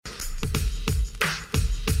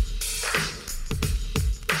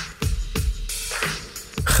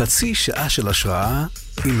חצי שעה של השראה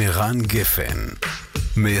עם ערן גפן.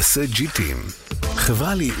 מייסד ג'יטים,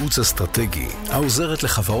 חברה לייעוץ אסטרטגי העוזרת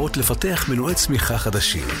לחברות לפתח מנועי צמיחה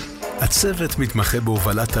חדשים. הצוות מתמחה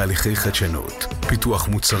בהובלת תהליכי חדשנות, פיתוח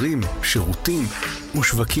מוצרים, שירותים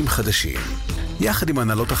ושווקים חדשים. יחד עם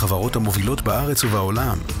הנהלות החברות המובילות בארץ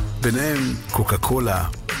ובעולם, ביניהם קוקה קולה,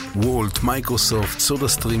 וולט, מייקרוסופט, סודה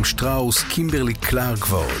סטרים, שטראוס, קימברלי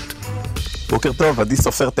קלארק ועוד. בוקר טוב, עדי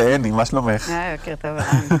סופר תהני, מה שלומך? בוקר טוב,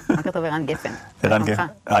 ערן. בוקר טוב, ערן גפן. ערן גפן,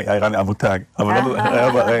 ערן המותג. אבל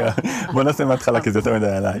רגע, בוא נעשה מההתחלה, כי זה יותר מדי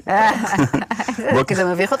עליי. כי זה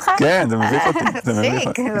מביך אותך? כן, זה מביך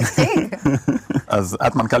אותי. מפחיק. אז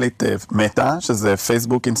את מנכ"לית מטא, שזה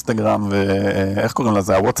פייסבוק, אינסטגרם, ואיך קוראים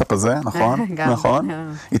לזה? הוואטסאפ הזה, נכון? נכון.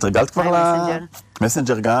 התרגלת כבר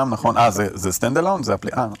מסנג'ר גם, נכון? זה סטנד אלון? זה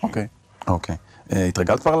אוקיי.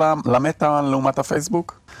 התרגלת כבר למטא לעומת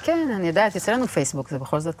הפייסבוק? כן, אני יודעת, יוצא לנו פייסבוק, זה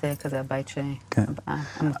בכל זאת כזה הבית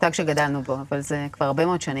המותג שגדלנו בו, אבל זה כבר הרבה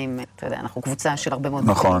מאוד שנים, אתה יודע, אנחנו קבוצה של הרבה מאוד...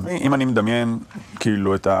 נכון. אם אני מדמיין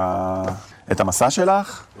כאילו את המסע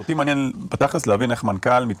שלך, אותי מעניין בתכלס להבין איך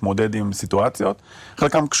מנכ"ל מתמודד עם סיטואציות,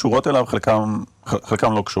 חלקם קשורות אליו,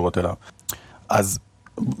 חלקם לא קשורות אליו. אז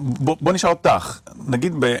בוא נשאל אותך,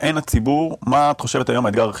 נגיד בעין הציבור, מה את חושבת היום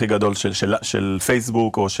האתגר הכי גדול של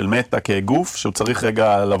פייסבוק או של מטא כגוף, שהוא צריך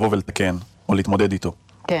רגע לבוא ולתקן או להתמודד איתו?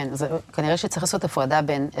 כן, אז כנראה שצריך לעשות הפרדה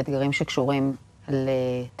בין אתגרים שקשורים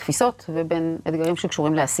לתפיסות ובין אתגרים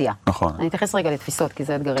שקשורים לעשייה. נכון. אני אתייחס רגע לתפיסות, כי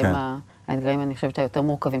זה האתגרים, אני חושבת, היותר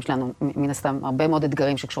מורכבים שלנו, מן הסתם, הרבה מאוד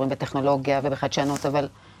אתגרים שקשורים בטכנולוגיה ובחדשנות, אבל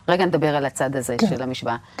רגע נדבר על הצד הזה של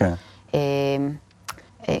המשוואה. כן.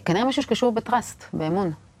 כנראה משהו שקשור בטרסט,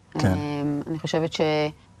 באמון. כן. אני חושבת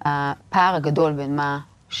שהפער הגדול בין מה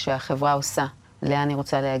שהחברה עושה, לאן היא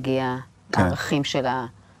רוצה להגיע, הערכים שלה,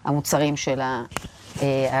 המוצרים שלה,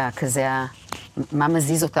 כזה, מה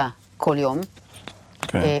מזיז אותה כל יום,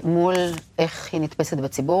 מול איך היא נתפסת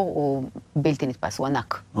בציבור, הוא בלתי נתפס, הוא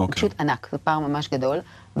ענק. הוא פשוט ענק, זה פער ממש גדול,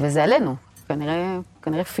 וזה עלינו.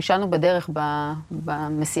 כנראה פישלנו בדרך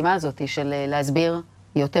במשימה הזאת של להסביר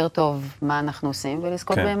יותר טוב מה אנחנו עושים,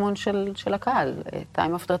 ולזכות באמון של הקהל, time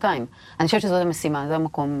after time. אני חושבת שזאת המשימה, זה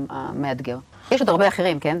המקום המאתגר. יש עוד הרבה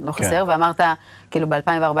אחרים, כן? לא חסר, ואמרת, כאילו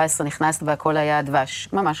ב-2014 נכנסת והכל היה דבש.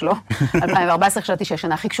 ממש לא. 2014 חשבתי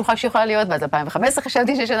שהשנה הכי קשוחה שיכולה להיות, ואז 2015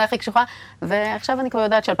 חשבתי שהשנה הכי קשוחה, ועכשיו אני כבר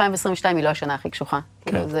יודעת ש-2022 היא לא השנה הכי קשוחה.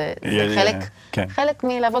 כאילו זה חלק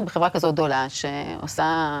מלעבוד בחברה כזאת גדולה,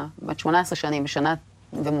 שעושה בת 18 שנים בשנה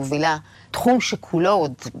ומובילה תחום שכולו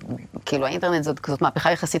עוד, כאילו האינטרנט זאת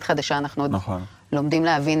מהפכה יחסית חדשה, אנחנו עוד לומדים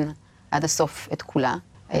להבין עד הסוף את כולה.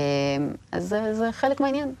 אז זה חלק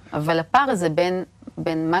מהעניין. אבל הפער הזה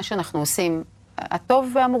בין מה שאנחנו עושים,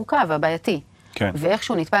 הטוב והמורכב, הבעייתי,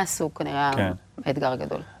 ואיכשהו נתפס הוא כנראה האתגר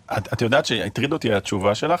הגדול. את יודעת שהטריד אותי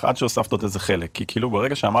התשובה שלך עד שהוספת עוד איזה חלק, כי כאילו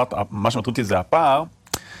ברגע שאמרת, מה שמטריד אותי זה הפער,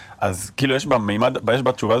 אז כאילו יש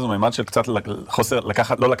בתשובה הזו מימד של קצת חוסר,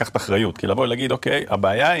 לא לקחת אחריות, כי לבוא ולהגיד, אוקיי,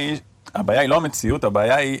 הבעיה היא לא המציאות,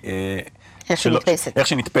 הבעיה היא איך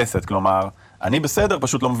שהיא נתפסת, כלומר, אני בסדר,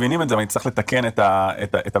 פשוט לא מבינים את זה, ואני צריך לתקן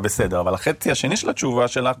את הבסדר, אבל החצי השני של התשובה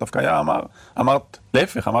שלך דווקא היה, אמרת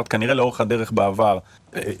להפך, אמרת כנראה לאורך הדרך בעבר,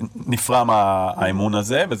 נפרם האמון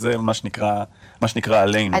הזה, וזה מה שנקרא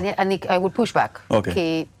עלינו. I would push back,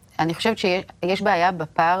 כי אני חושבת שיש בעיה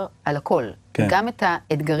בפער על הכל. גם את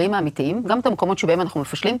האתגרים האמיתיים, גם את המקומות שבהם אנחנו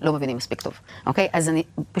מפשלים, לא מבינים מספיק טוב. אוקיי? אז אני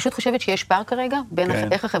פשוט חושבת שיש פער כרגע, בין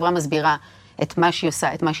איך החברה מסבירה את מה שהיא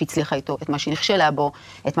עושה, את מה שהיא הצליחה איתו, את מה שהיא נכשלה בו,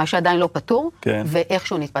 את מה שעדיין לא פתור, ואיך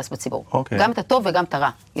שהוא נתפס בציבור. גם את הטוב וגם את הרע,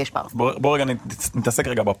 יש פער. בוא רגע נתעסק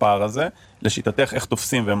רגע בפער הזה, לשיטתך איך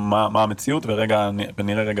תופסים ומה המציאות,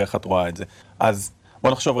 ונראה רגע איך את רואה את זה. אז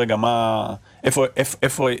בוא נחשוב רגע מה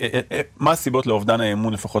הסיבות לאובדן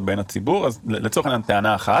האמון לפחות בין הציבור. אז לצורך העניין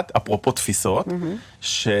טענה אחת, אפרופו תפיסות,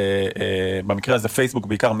 שבמקרה הזה פייסבוק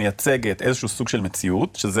בעיקר מייצגת איזשהו סוג של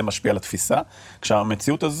מציאות, שזה משפיע על התפיסה,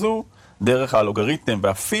 כשהמציאות הזו, דרך האלגוריתם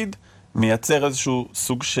והפיד, מייצר איזשהו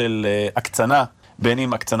סוג של הקצנה, בין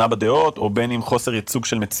אם הקצנה בדעות, או בין אם חוסר ייצוג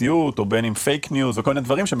של מציאות, או בין אם פייק ניוז, וכל מיני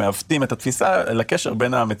דברים שמעוותים את התפיסה לקשר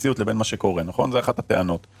בין המציאות לבין מה שקורה, נכון? זה אחת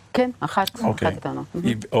הטענות. כן, אחת הטענות.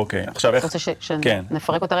 אוקיי, עכשיו איך... אתה רוצה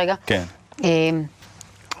שנפרק אותה רגע? כן.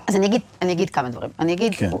 אז אני אגיד כמה דברים. אני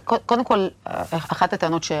אגיד, קודם כל, אחת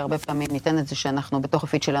הטענות שהרבה פעמים ניתנת זה שאנחנו בתוך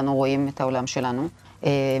הפיד שלנו רואים את העולם שלנו,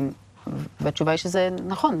 והתשובה היא שזה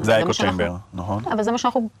נכון. זה האקו צ'יימבר, נכון? אבל זה מה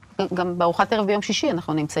שאנחנו, גם בארוחת ערב ביום שישי,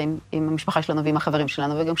 אנחנו נמצאים עם המשפחה שלנו ועם החברים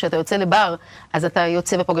שלנו, וגם כשאתה יוצא לבר, אז אתה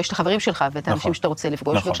יוצא ופוגש את החברים שלך, ואת האנשים שאתה רוצה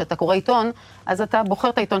לפגוש, וכשאתה קורא עיתון, אז אתה בוחר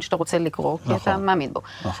את העיתון שאתה רוצה לקרוא, כי אתה מאמין בו.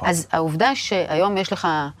 אז העובדה שהיום יש לך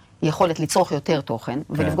יכולת לצרוך יותר תוכן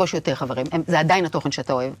ולפגוש יותר חברים. זה עדיין התוכן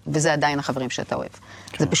שאתה אוהב, וזה עדיין החברים שאתה אוהב.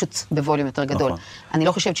 זה פשוט בווליום יותר גדול. אני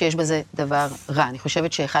לא חושבת שיש בזה דבר רע. אני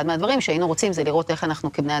חושבת שאחד מהדברים שהיינו רוצים זה לראות איך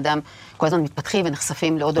אנחנו כבני אדם כל הזמן מתפתחים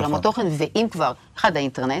ונחשפים לעוד עולמות תוכן, ואם כבר, אחד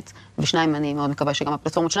האינטרנט, ושניים אני מאוד מקווה שגם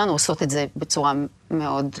הפלטפורמות שלנו עושות את זה בצורה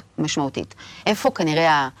מאוד משמעותית. איפה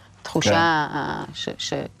כנראה התחושה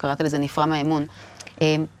שקראת לזה נפרע מהאמון,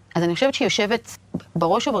 אז אני חושבת שהיא יושבת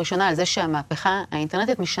בראש ובראשונה על זה שהמהפכה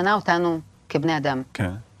האינטרנטית משנה אותנו כבני אדם.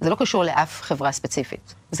 כן. זה לא קשור לאף חברה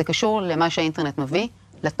ספציפית. זה קשור למה שהאינטרנט מביא,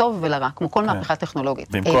 לטוב ולרע, כמו כל מהפכה טכנולוגית.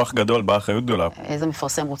 ועם כוח גדול באה אחריות גדולה. איזה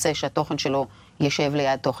מפרסם רוצה שהתוכן שלו ישב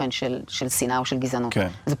ליד תוכן של שנאה או של גזענות. כן.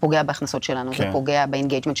 זה פוגע בהכנסות שלנו, כן. זה פוגע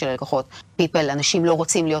באינגייג'מנט של הלקוחות. אנשים לא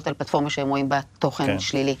רוצים להיות על פלטפורמה שהם רואים בה תוכן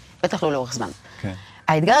שלילי, בטח לא לאורך זמן. כן.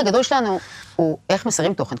 האתגר הגדול שלנו הוא איך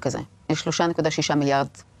מסרים תוכן כזה. יש 3.6 מיליארד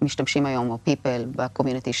משתמשים היום, או people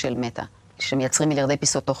בקומיוניטי של מטא, שמייצרים מיליארדי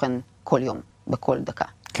פיסות תוכן כל יום, בכל דקה.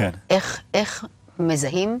 כן. איך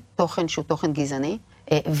מזהים תוכן שהוא תוכן גזעני,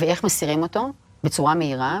 ואיך מסירים אותו בצורה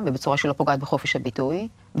מהירה, ובצורה שלא פוגעת בחופש הביטוי,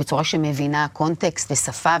 בצורה שמבינה קונטקסט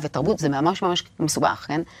ושפה ותרבות, זה ממש ממש מסובך,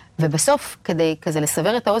 כן? ובסוף, כדי כזה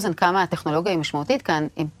לסבר את האוזן כמה הטכנולוגיה היא משמעותית כאן,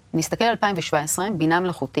 אם נסתכל על 2017, בינה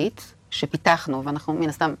מלאכותית, שפיתחנו, ואנחנו מן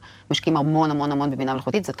הסתם משקיעים המון המון המון בבינה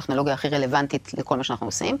מלאכותית, זו הטכנולוגיה הכי רלוונטית לכל מה שאנחנו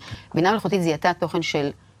עושים. בינה מלאכותית זיהתה תוכן של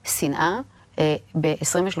שנאה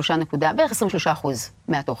בערך 23%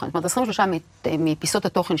 מהתוכן. זאת אומרת, 23 מפיסות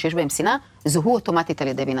התוכן שיש בהם שנאה, זוהו אוטומטית על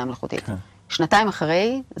ידי בינה מלאכותית. כן. שנתיים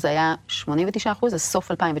אחרי, זה היה 89%, זה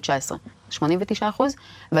סוף 2019, 89%,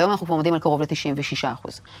 והיום אנחנו כבר עומדים על קרוב ל-96%.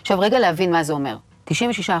 עכשיו, רגע להבין מה זה אומר. 96%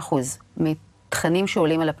 מתכנים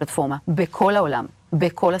שעולים על הפלטפורמה, בכל העולם,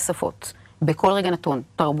 בכל השפות, בכל רגע נתון,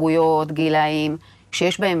 תרבויות, גילאים,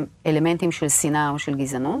 שיש בהם אלמנטים של שנאה או של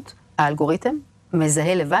גזענות, האלגוריתם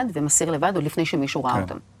מזהה לבד ומסיר לבד עוד לפני שמישהו ראה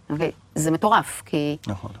אותם. אוקיי? זה מטורף, כי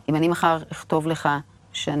אם אני מחר אכתוב לך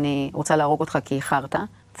שאני רוצה להרוג אותך כי איחרת,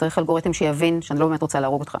 צריך אלגוריתם שיבין שאני לא באמת רוצה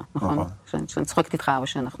להרוג אותך, נכון? שאני צוחקת איתך או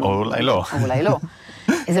שאנחנו... או אולי לא. או אולי לא.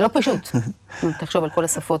 זה לא פשוט. תחשוב על כל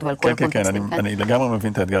השפות ועל כל הקונטקסטים. כן, אני לגמרי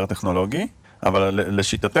מבין את האתגר הטכנולוגי, אבל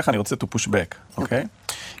לשיטתך אני רוצה to push back, אוקיי?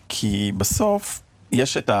 כי בסוף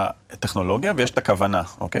יש את הטכנולוגיה ויש את הכוונה,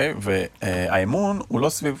 אוקיי? והאמון הוא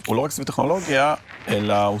לא רק סביב טכנולוגיה,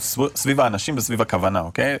 אלא הוא סביב האנשים וסביב הכוונה,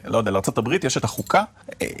 אוקיי? לא יודע, לארצות הברית יש את החוקה,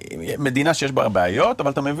 מדינה שיש בה בעיות,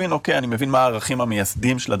 אבל אתה מבין, אוקיי, אני מבין מה הערכים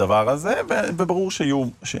המייסדים של הדבר הזה, וברור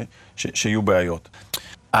שיהיו בעיות.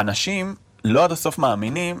 האנשים לא עד הסוף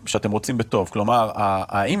מאמינים שאתם רוצים בטוב. כלומר,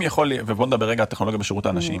 האם יכול, ובואו נדבר רגע על טכנולוגיה בשירות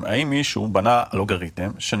האנשים, האם מישהו בנה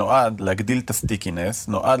אלגוריתם שנועד להגדיל את הסטיקינס,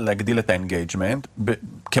 נועד להגדיל את האנגייג'מנט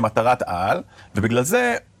כמטרת על, ובגלל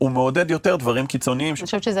זה הוא מעודד יותר דברים קיצוניים. אני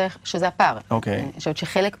חושבת שזה הפער. אוקיי. אני חושבת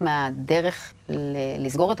שחלק מהדרך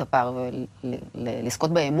לסגור את הפער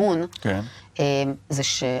ולזכות באמון, זה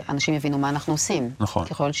שאנשים יבינו מה אנחנו עושים. נכון.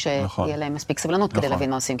 ככל שיהיה להם מספיק סבלנות כדי להבין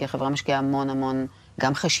מה עושים, כי החברה משקיעה המון המון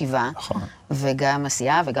גם חשיבה, וגם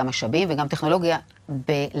עשייה, וגם משאבים, וגם טכנולוגיה,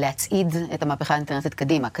 בלהצעיד את המהפכה האינטרנטית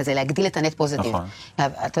קדימה, כזה להגדיל את הנט פוזיטיב.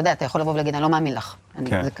 אתה יודע, אתה יכול לבוא ולהגיד, אני לא מאמין לך.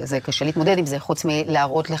 זה קשה להתמודד עם זה, חוץ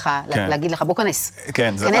מלהראות לך, להגיד לך, בוא כנס.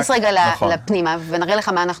 כנס רגע לפנימה, ונראה לך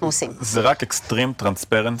מה אנחנו עושים. זה רק אקסטרים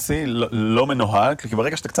טרנספרנסי, לא מנוהל, כי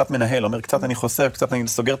ברגע שאתה קצת מנהל, אומר, קצת אני חושף, קצת אני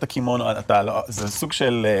סוגר את הכימון, זה סוג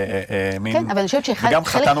של מין... כן, אבל אני חושבת שאחד... וגם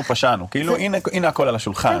חטאנו פשענו, כאילו, הנה הכל על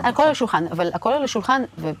השולחן. כן, הכל על השולחן, אבל הכל על השולחן,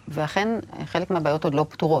 ואכן חלק מהבעיות עוד לא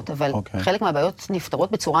פתורות, אבל חלק מהבעיות נפתרות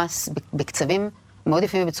בקצבים מאוד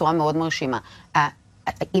יפים ובצורה מאוד מרשימה.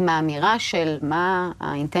 עם האמירה של מה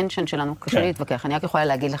האינטנשן שלנו, קשה להתווכח, אני רק יכולה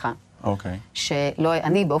להגיד לך,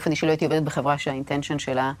 שאני באופן אישי לא הייתי עובדת בחברה שהאינטנשן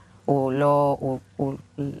שלה הוא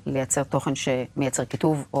לייצר תוכן שמייצר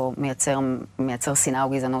כיתוב, או מייצר שנאה או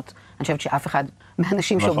גזענות. אני חושבת שאף אחד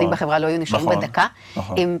מהאנשים שעובדים בחברה לא היו נשארים בדקה,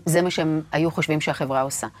 אם זה מה שהם היו חושבים שהחברה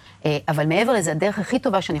עושה. אבל מעבר לזה, הדרך הכי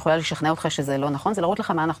טובה שאני יכולה לשכנע אותך שזה לא נכון, זה להראות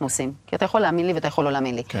לך מה אנחנו עושים. כי אתה יכול להאמין לי ואתה יכול לא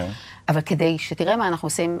להאמין לי. אבל כדי שתראה מה אנחנו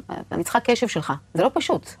עושים, אני צריכה קשב שלך. זה לא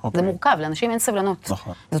פשוט, זה מורכב, לאנשים אין סבלנות.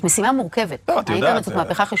 זאת משימה מורכבת. האינטרנט זאת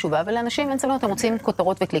מהפכה חשובה, ולאנשים אין סבלנות, הם רוצים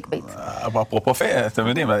כותרות וקליק בייט. אפרופו, אתם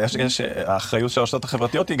יודעים, האחריות של הרשתות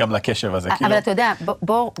החברתיות היא גם לקשב הזה. אבל אתה יודע,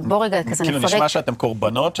 בוא רגע כזה נפרק. כאילו נשמע שאתם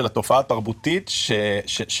קורבנות של התופעה התרבותית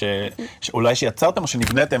שאולי שיצרתם או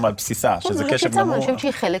שנבנתם על בסיסה, שזה קשב נמוך. אני חושבת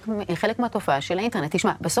שהיא חלק מהתופעה של האינטרנט.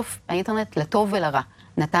 תשמע, בסוף האינטרנט לטוב ולרע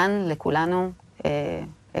נתן לכולנו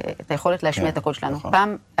את היכולת להשמיע את הקול שלנו.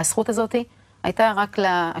 פעם הזכות הזאת הייתה רק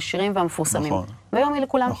לעשירים והמפורסמים. והיום היא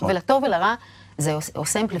לכולם. ולטוב ולרע זה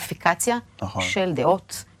עושה אמפליפיקציה של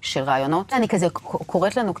דעות, של רעיונות. אני כזה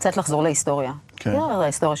קוראת לנו קצת לחזור להיסטוריה. כן.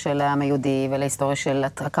 להיסטוריה של העם היהודי ולהיסטוריה של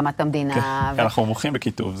הקמת המדינה. כן, אנחנו מומחים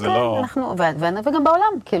בכיתוב, זה כן, לא... וגם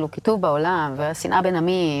בעולם, כאילו, כיתוב בעולם, והשנאה בין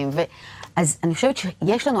עמים, אז אני חושבת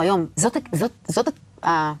שיש לנו היום, זאת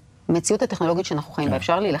המציאות הטכנולוגית שאנחנו חיים בה,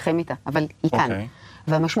 אפשר להילחם איתה, אבל היא כאן.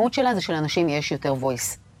 והמשמעות שלה זה שלאנשים יש יותר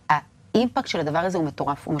voice. האימפקט של הדבר הזה הוא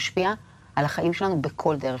מטורף, הוא משפיע על החיים שלנו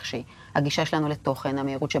בכל דרך שהיא. הגישה שלנו לתוכן,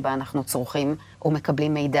 המהירות שבה אנחנו צורכים או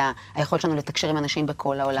מקבלים מידע, היכולת שלנו לתקשר עם אנשים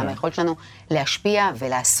בכל העולם, היכולת שלנו להשפיע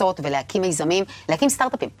ולעשות ולהקים מיזמים, להקים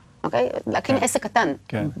סטארט-אפים, אוקיי? להקים עסק קטן,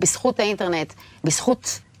 בזכות האינטרנט,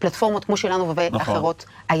 בזכות פלטפורמות כמו שלנו ואחרות.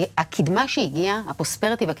 הקדמה שהגיעה,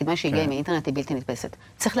 הפרוספריטי והקדמה שהגיעה עם האינטרנט היא בלתי נתפסת.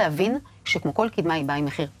 צריך להבין שכמו כל קדמה היא באה עם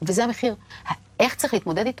מחיר, וזה המחיר. איך צריך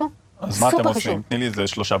להתמודד איתו? אז מה אתם עושים? תני לי איזה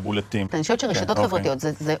 3 בולטים. אני חושבת שרשתות חברתיות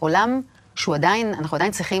זה עולם שהוא עדיין, אנחנו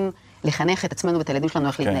עדיין צריכים לחנך את עצמנו ואת הילדים שלנו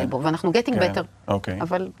איך להתנהל בו, ואנחנו getting better,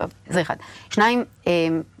 אבל זה אחד. 2,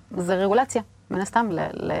 זה רגולציה, מן הסתם,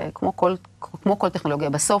 כמו כל טכנולוגיה,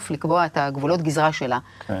 בסוף לקבוע את הגבולות גזרה שלה,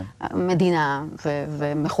 מדינה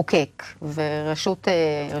ומחוקק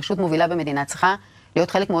ורשות מובילה במדינה צריכה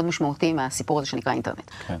להיות חלק מאוד משמעותי מהסיפור הזה שנקרא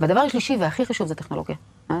אינטרנט. והדבר השלישי והכי חשוב זה טכנולוגיה.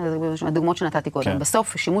 הדוגמאות שנתתי קודם.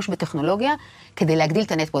 בסוף, שימוש בטכנולוגיה כדי להגדיל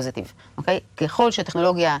את הנט פוזיטיב. אוקיי? ככל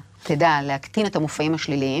שהטכנולוגיה תדע להקטין את המופעים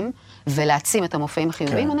השליליים ולהעצים את המופעים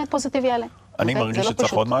החיוביים, הנט פוזיטיב יעלה. אני מרגיש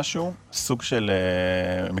שצריך עוד משהו, סוג של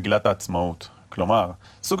מגילת העצמאות. כלומר,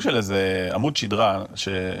 סוג של איזה עמוד שדרה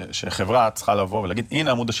שחברה צריכה לבוא ולהגיד,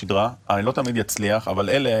 הנה עמוד השדרה, אני לא תמיד יצליח, אבל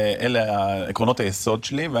אלה עקרונות היסוד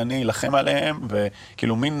שלי, ואני אלחם עליהם,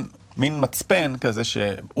 וכאילו מין מצפן כזה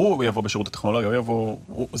שהוא יבוא בשירות הטכנולוגיה, הוא יבוא,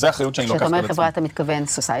 זה האחריות שאני לוקחת על עצמי. כשאתה אומר חברה, אתה מתכוון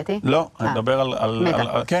סוסייטי? לא, אני מדבר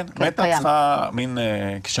על... כן, מטה צריכה מין,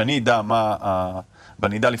 כשאני אדע מה,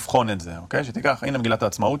 ואני אדע לבחון את זה, אוקיי? שתיקח, הנה מגילת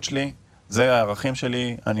העצמאות שלי, זה הערכים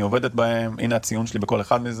שלי, אני עובדת בהם, הנה הציון שלי בכל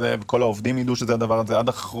אחד מזה, וכל העובדים ידעו שזה הדבר הזה, עד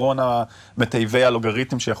אחרון המטייבי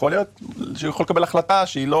הלוגריתם שיכול להיות, שיכול לקבל החלטה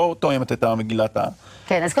שהיא לא תואמת את המגילת ה...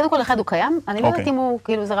 כן, אז קודם כל אחד הוא קיים, אני לא יודעת אם הוא,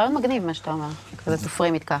 כאילו, זה רעיון מגניב מה שאתה אומר, כזה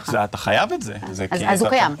תופרימית ככה. אתה חייב את זה. אז הוא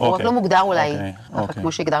קיים, הוא רק לא מוגדר אולי,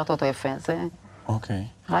 כמו שהגדרת אותו יפה, זה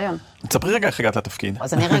רעיון. תספרי רגע איך הגעת לתפקיד.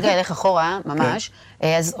 אז אני רגע אלך אחורה, ממש,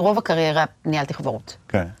 אז רוב הקריירה ניהלתי חברות.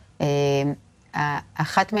 כן.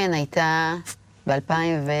 אחת מהן הייתה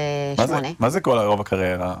ב-2008. מה זה כל רוב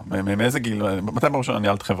הקריירה? מאיזה גיל? מתי בראשון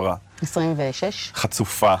ניהלת חברה? 26.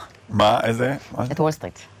 חצופה. מה? איזה? את וול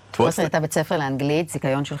סטריט. וול סטריט הייתה בית ספר לאנגלית,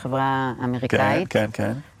 זיכיון של חברה אמריקאית. כן,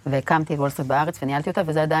 כן. והקמתי את וול סטריט בארץ וניהלתי אותה,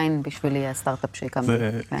 וזה עדיין בשבילי הסטארט-אפ שהקמתי.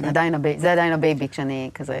 זה עדיין הבייבי, כשאני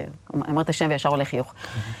כזה, אומר את השם וישר עולה חיוך.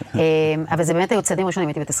 אבל זה באמת היו צעדים ראשונים,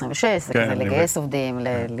 הייתי בת 26, זה כזה לגייס עובדים,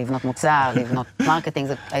 לבנות מוצר, לבנות מרקטינג,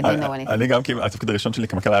 זה I didn't know anything. אני גם, התפקיד הראשון שלי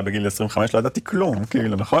כמנכ"ל היה בגיל 25, לא ידעתי כלום,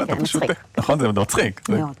 כאילו, נכון? כן, מצחיק. נכון, זה מצחיק.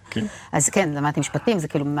 אז כן, למדתי משפטים, זה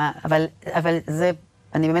כאילו, אבל זה,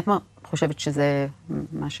 אני באמת חושבת שזה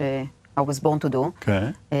מה ש... I was born to do.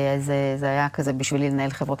 כן. אז זה היה כזה בשבילי לנהל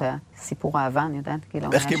חברות, היה סיפור אהבה, אני יודעת,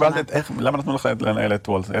 כאילו... איך קיבלת, למה נתנו לך לנהל את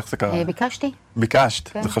וולס? איך זה קרה? ביקשתי.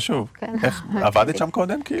 ביקשת, זה חשוב. כן. איך, עבדת שם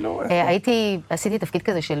קודם, כאילו? עשיתי תפקיד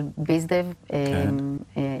כזה של ביזדב,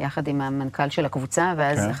 יחד עם המנכ"ל של הקבוצה,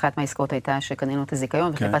 ואז אחת מהעסקאות הייתה שקנינו את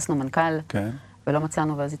הזיכיון, וחיפשנו מנכ"ל. כן. ולא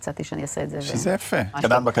מצאנו, ואז הצעתי שאני אעשה את זה. שזה יפה.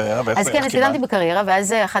 התקדמת בקריירה, ואיך אז כן, התקדמתי בקריירה,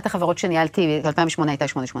 ואז אחת החברות שניהלתי, 2008 הייתה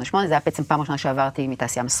 888, זה היה בעצם פעם ראשונה שעברתי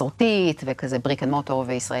מתעשייה מסורתית, וכזה בריק אנד מוטור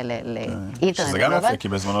וישראל לאינטרנט. שזה גם יפה, כי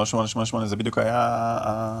בזמנו 888 זה בדיוק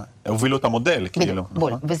היה, הובילו את המודל, כאילו.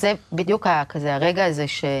 בול, וזה בדיוק כזה הרגע הזה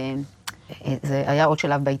זה היה עוד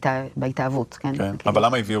שלב בהתאהבות, כן? כן, אבל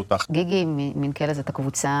למה הביאו אותך? גיגי מנכ"ל את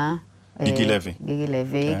הקבוצה. גיגי לוי. גיגי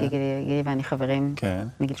לוי, גיגי ואני חברים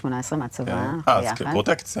מגיל 18 מהצבא. אז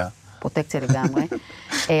פרוטקציה. פרוטקציה לגמרי.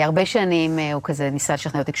 הרבה שנים הוא כזה ניסה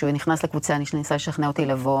לשכנע אותי, כשהוא נכנס לקבוצה, ניסה לשכנע אותי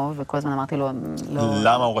לבוא, וכל הזמן אמרתי לו, לא...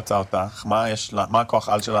 למה הוא רצה אותך? מה הכוח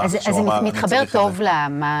על שלך? אז זה מתחבר טוב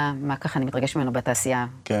למה ככה אני מתרגש ממנו בתעשייה,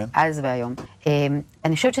 אז והיום.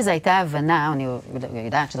 אני חושבת שזו הייתה הבנה, אני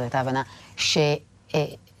יודעת שזו הייתה הבנה,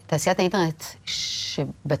 תעשיית האינטרנט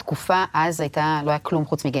שבתקופה אז הייתה, לא היה כלום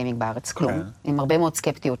חוץ מגיימינג בארץ, כלום. עם הרבה מאוד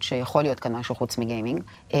סקפטיות שיכול להיות כאן משהו חוץ מגיימינג.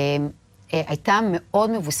 הייתה מאוד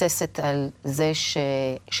מבוססת על זה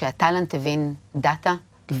שהטלנט הבין דאטה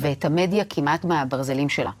ואת המדיה כמעט מהברזלים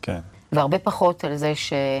שלה. והרבה פחות על זה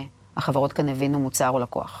שהחברות כאן הבינו מוצר או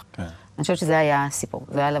לקוח. אני חושבת שזה היה הסיפור.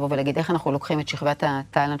 זה היה לבוא ולהגיד איך אנחנו לוקחים את שכבת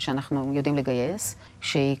הטלנט שאנחנו יודעים לגייס,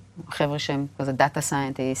 שהיא חבר'ה שהם כזה דאטה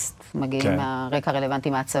סיינטיסט, מגיעים מהרקע הרלוונטי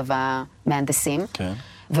מהצבא, מהנדסים,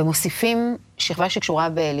 ומוסיפים שכבה שקשורה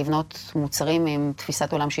בלבנות מוצרים עם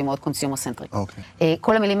תפיסת עולם שהיא מאוד קונסיומר סנטריק.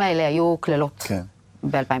 כל המילים האלה היו כללות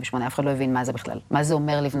ב-2008, אף אחד לא הבין מה זה בכלל. מה זה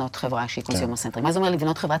אומר לבנות חברה שהיא קונסיומר סנטריק? מה זה אומר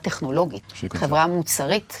לבנות חברה טכנולוגית? חברה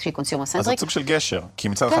מוצרית שהיא קונסיומר סנטריק? אז זה סוג של גשר, כי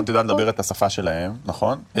מצד אחד אתה יודע לדבר את השפה שלהם,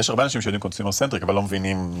 נכון? יש הרבה אנשים שיודעים קונסיומר סנטריק, אבל לא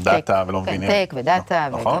מבינים דאטה ולא מבינים... טק ודאטה.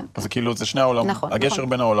 נכון? אז זה כאילו, זה שני העולמות, הגשר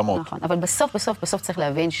בין העולמות. נכון, אבל בסוף צריך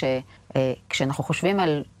להבין שכשאנחנו חושבים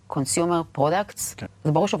על consumer products,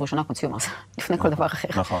 זה בראש ובראשונה consumers, לפני כל דבר אחר.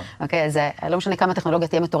 נכון. אוקיי, אז לא משנה כמה טכנולוגיה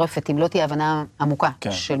תהיה מטורפת, אם לא תהיה הבנה עמוקה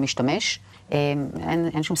של משתמש,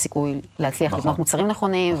 אין שום סיכוי להצליח לבנות מוצרים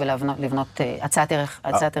נכונים ולבנות הצעת ערך.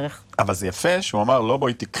 אבל זה יפה שהוא אמר, לא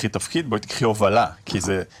בואי תקחי תפקיד, בואי תקחי הובלה, כי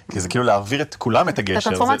זה כאילו להעביר את כולם את הגשר. את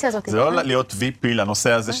הטרנספורמציה הזאת. זה לא להיות VP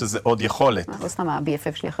לנושא הזה שזה עוד יכולת. לא סתם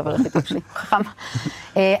ה-BFF שלי, החבר הכי טוב שלי, חכם.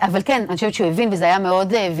 אבל כן, אני חושבת שהוא הבין, וזה היה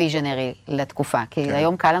מאוד ויז'נרי לתקופה, כי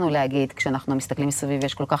היום קל לנו להגיד, כשאנחנו מסתכלים מסביב,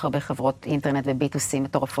 יש כל כך הרבה חברות אינטרנט ו-B2C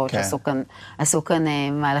מטורפות, שעשו כאן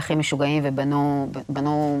מהלכים משוגעים ובנו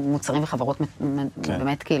מוצרים וחברות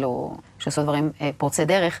באמת כאילו, שעשו דברים פורצי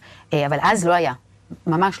דרך, אבל אז לא היה.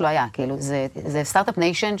 ממש לא היה, כאילו, זה סטארט-אפ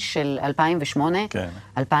ניישן של 2008,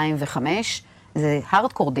 2005, זה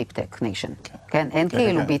הארדקור דיפ-טק ניישן, כן? אין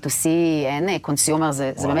כאילו B2C, אין קונסיומר,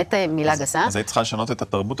 זה באמת מילה גסה. אז היית צריכה לשנות את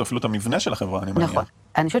התרבות, אפילו את המבנה של החברה, אני מניח. נכון.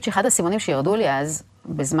 אני חושבת שאחד הסימונים שירדו לי אז,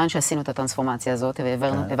 בזמן שעשינו את הטרנספורמציה הזאת,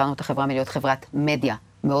 והעברנו את החברה מלהיות חברת מדיה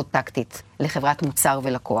מאוד טקטית, לחברת מוצר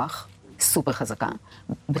ולקוח, סופר חזקה.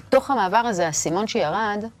 בתוך המעבר הזה, הסימון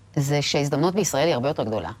שירד, זה שההזדמנות בישראל היא הרבה יותר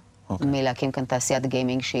גדולה. מלהקים כאן תעשיית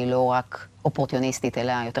גיימינג שהיא לא רק אופורטיוניסטית,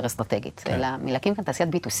 אלא יותר אסטרטגית, אלא מלהקים כאן תעשיית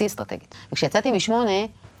B2C אסטרטגית. וכשיצאתי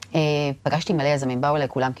מ8, פגשתי מלא יזמים, באו אליי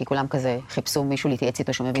כולם, כי כולם כזה חיפשו מישהו להתייעץ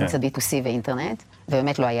איתו שמבין קצת B2C ואינטרנט,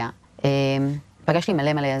 ובאמת לא היה. פגשתי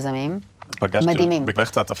מלא יזמים, מדהימים. בגלל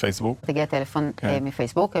קצת הפייסבוק? הגיע טלפון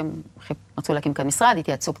מפייסבוק, הם רצו להקים כאן משרד,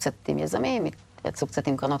 התייעצו קצת עם יזמים, התייעצו קצת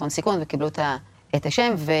עם קרנות הון סיכון, וקיבלו את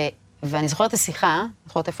השם, ואני זוכרת את השיחה,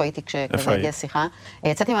 זוכרת איפה הייתי כשכזה הגיעה שיחה,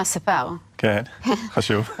 יצאתי מהספר. כן,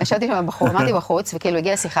 חשוב. ישבתי שם בחוץ, עמדתי בחוץ, וכאילו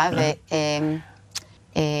הגיעה שיחה,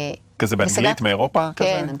 כזה באנגלית מאירופה?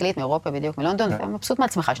 כן, אנגלית מאירופה בדיוק, מלונדון, ומבסוט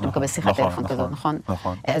מעצמך שאתה מקבל שיחת טלפון כזאת, נכון?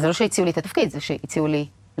 זה לא שהציעו לי את התפקיד, זה שהציעו לי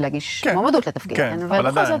להגיש מועמדות לתפקיד.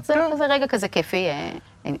 אבל בכל זאת, זה רגע כזה כיפי,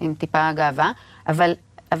 עם טיפה גאווה,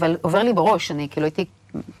 אבל עובר לי בראש, אני כאילו הייתי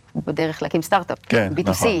בדרך להקים סטארט-אפ,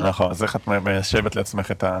 B2C. כן, נכון. אז איך את מיישבת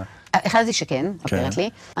לעצמך את ה... החלטתי שכן, אומרת לי.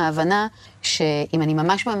 ההבנה שאם אני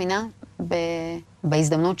ממש מאמינה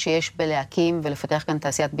בהזדמנות שיש בלהקים ולפתח כאן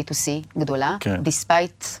תעשיית B2C גדולה,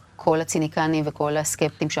 despite כל הציניקנים וכל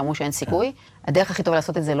הסקפטים שאמרו שאין סיכוי, הדרך הכי טובה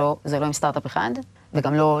לעשות את זה לא עם סטארט-אפ אחד,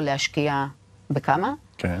 וגם לא להשקיע בכמה,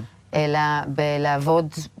 אלא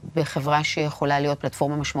בלעבוד בחברה שיכולה להיות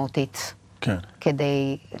פלטפורמה משמעותית,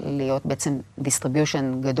 כדי להיות בעצם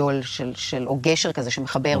דיסטריביושן גדול או גשר כזה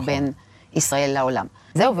שמחבר בין ישראל לעולם.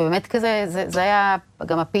 זהו, ובאמת כזה, זה היה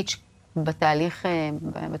גם הפיץ' בתהליך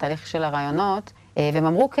של הרעיונות, והם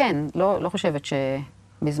אמרו כן, לא חושבת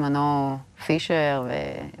שבזמנו פישר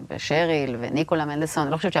ושריל וניקולה מנדלסון,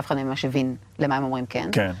 לא חושבת שאף אחד ממש הבין למה הם אומרים כן.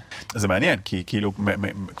 כן, זה מעניין, כי כאילו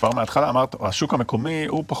כבר מההתחלה אמרת, השוק המקומי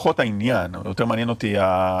הוא פחות העניין, יותר מעניין אותי,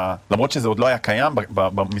 למרות שזה עוד לא היה קיים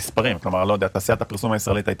במספרים, כלומר, לא יודע, תעשיית הפרסום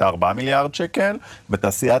הישראלית הייתה 4 מיליארד שקל,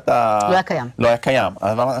 בתעשיית לא היה קיים. לא היה קיים.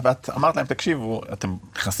 ואת אמרת להם, תקשיבו, אתם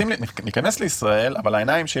ניכנס לישראל, אבל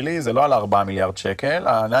העיניים שלי זה לא על 4 מיליארד שקל,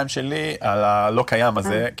 העיניים שלי על הלא קיים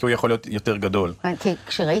הזה, כי הוא יכול להיות יותר גדול. כי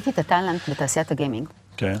כשראיתי את הטלנט בתעשיית הגיימינג,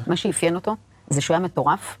 מה שאפיין אותו, זה שהוא היה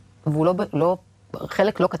מטורף, והוא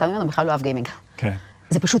חלק לא כתב ממנו, בכלל לא אהב גיימינג.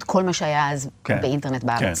 זה פשוט כל מה שהיה אז באינטרנט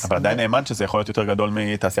בארץ. כן, אבל עדיין נאמן שזה יכול להיות יותר גדול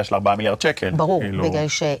מתעשייה של 4 מיליארד שקל. ברור, בגלל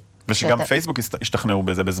ושגם פייסבוק השתכנעו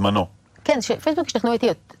בזה בזמנו. כן, פייסבוק השתכנעו איתי,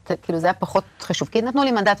 כאילו זה היה פחות חשוב, כי נתנו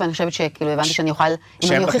לי מנדט ואני חושבת שכאילו הבנתי שאני אוכל,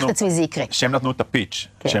 אם אני אוכיח את עצמי זה יקרה. שהם נתנו את הפיץ',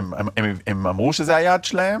 הם אמרו שזה היעד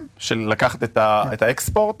שלהם, של לקחת את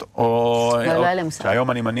האקספורט, או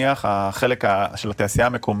שהיום אני מניח, החלק של התעשייה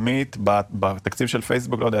המקומית בתקציב של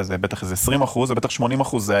פייסבוק, לא יודע, זה בטח איזה 20%, ובטח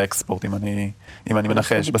 80% זה האקספורט, אם אני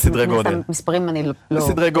מנחש, בסדרי גודל. מספרים אני לא...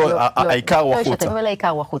 בסדרי גודל, העיקר הוא החוצה. אבל העיקר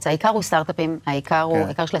הוא החוצה, העיקר הוא סטארט-אפים, העיקר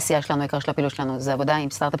של העשייה שלנו, העיקר של הפעילות שלנו, זה עבודה עם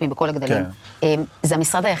סטארט-אפים בכל הגדלים. זה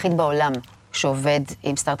המשרד היחיד בעולם שעובד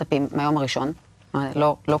עם סטארט-אפים מהיום הראשון,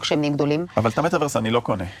 לא כשהם נהיים גדולים. אבל את המטאברס אני לא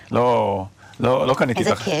קונה, לא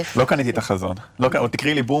קניתי את החזון.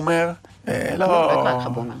 תקראי לי בומר,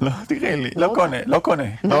 תקראי לי, לא קונה,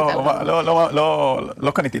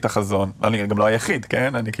 לא קניתי את החזון. אני גם לא היחיד,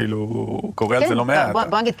 כן? אני כאילו קורא על זה לא מעט.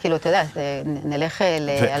 בוא נגיד, כאילו, אתה יודע, נלך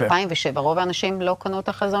ל-2007, רוב האנשים לא קנו את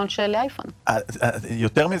החזון של אייפון.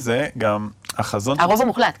 יותר מזה, גם החזון... הרוב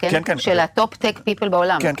המוחלט, כן? כן, כן. של הטופ טק פיפל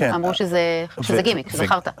בעולם. כן, כן. אמרו שזה גימיק, שזה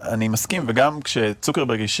חרטא. אני מסכים, וגם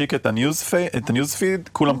כשצוקרברג השיק את הניוזפיד,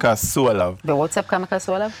 כולם כעסו עליו. בוואטסאפ כמה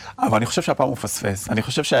כעסו עליו? אבל אני חושב שהפעם הוא פספס. אני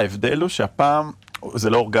חושב שההבדל הוא שהפעם זה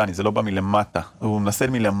לא אורגני, זה לא בא מלמטה. הוא מנסה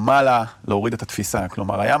מלמעלה להוריד את התפיסה.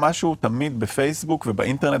 כלומר, היה משהו תמיד בפייסבוק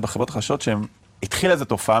ובאינטרנט, בחברות חדשות, שהם התחילה איזו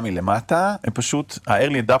תופעה מלמטה, הם פשוט,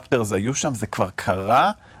 ה-early adapters היו שם, זה כבר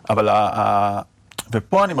קרה, אבל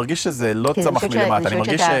ופה אני מרגיש שזה לא צמח מלמטה, אני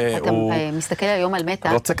מרגיש שהוא... אתה מסתכל היום על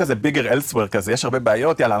מטה. רוצה כזה bigger elsewhere כזה, יש הרבה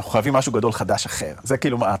בעיות, יאללה, אנחנו חייבים משהו גדול חדש אחר. זה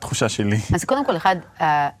כאילו התחושה שלי. אז קודם כל, אחד,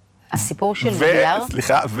 הסיפור של VR...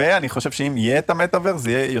 סליחה, ואני חושב שאם יהיה את המטאברס,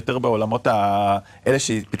 זה יהיה יותר בעולמות אלה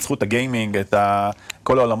שפיצחו את הגיימינג, את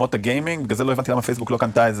כל העולמות הגיימינג, בגלל זה לא הבנתי למה פייסבוק לא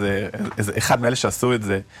קנתה איזה אחד מאלה שעשו את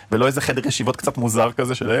זה, ולא איזה חדר ישיבות קצת מוזר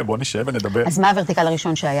כזה של בוא נשב ונדבר. אז מה הוורטיקל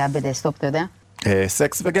הראשון שהיה בדסקטופ, אתה יודע?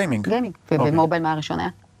 סקס וגיימינג. גיימינג. ובמובייל מה הראשון היה?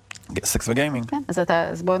 סקס וגיימינג. כן,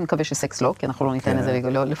 אז בואו נקווה שסקס לא, כי אנחנו לא ניתן לזה,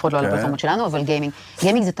 לפחות לא על הפלטפורמות שלנו, אבל גיימינג.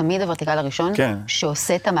 גיימינג זה תמיד הוורטיקל הראשון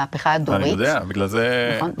שעושה את המהפכה הדורית. אני יודע, בגלל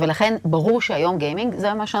זה... ולכן ברור שהיום גיימינג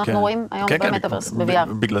זה מה שאנחנו רואים היום במטאברס,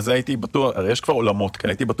 ב-VR. בגלל זה הייתי בטוח, הרי יש כבר עולמות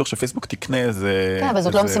כאלה, הייתי בטוח שפייסבוק תקנה איזה... כן, אבל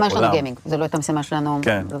זאת לא המשימה שלנו גיימינג, זו לא הייתה המשימה שלנו,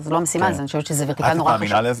 זו לא המשימה, אני חושבת שזה ורטיקל נורא חשוב.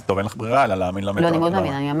 את מאמינה לזה? טוב, אין לך ברירה, אלא להאמין למטאברס. לא, אני מאוד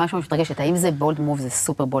מאמינה, אני ממש מתרגשת. האם זה בולד מוב, זה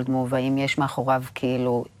סופר בולד מוב, האם יש מאחוריו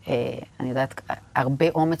כאילו, אני יודעת, הרבה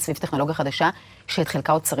אומץ סביב טכנולוגיה חדשה, שאת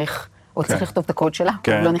חלקה עוד צריך לכתוב את הקוד שלה,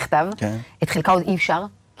 עוד לא נכתב. את חלקה עוד אי אפשר,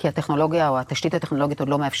 כי הטכנולוגיה או התשתית הטכנולוגית עוד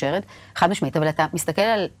לא מאפשרת. חד משמעית, אבל אתה מסתכל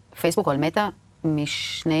על פייסבוק או על מטא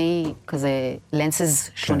משני כזה לנסס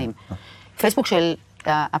שונים. פייסבוק של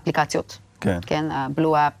האפליקציות, כן,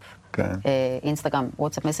 הבלו אפ, אינסטגרם,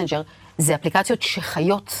 וואטסאפ, מסנג'ר, זה אפליקציות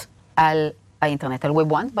שחיות על האינטרנט, על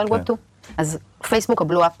ווב 1 ועל ווב 2. אז פייסבוק,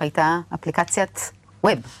 הבלו אפ הייתה אפליקציית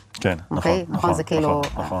ווב. כן, נכון, זה כאילו,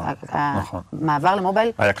 המעבר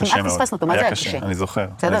למובייל, היה קשה מאוד. כמעט פספסנו אותו, מה זה היה קשה? אני זוכר.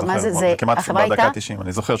 בסדר, מה זה, כמעט החברה הייתה? בדקה 90,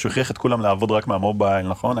 אני זוכר שהוא הכריח את כולם לעבוד רק מהמובייל,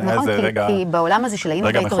 נכון? נכון, כי בעולם הזה של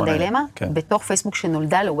האינובייטור דילמה, בתוך פייסבוק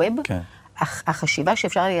שנולדה לווב, החשיבה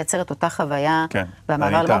שאפשר לייצר את אותה חוויה,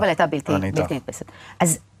 והמעבר למובייל הייתה בלתי נתפסת.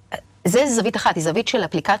 אז זה זווית אחת, היא זווית של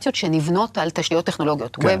אפליקציות שנבנות על תשתיות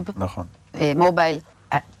טכנולוגיות, ווב, מובייל.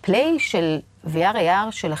 הפליי של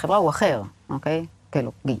VR של החברה הוא אחר, אוקיי?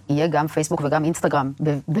 כאילו, יהיה גם פייסבוק וגם אינסטגרם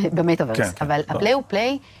במטאברס, אבל הפליי הוא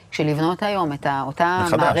פליי של לבנות היום את אותה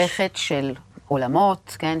מערכת של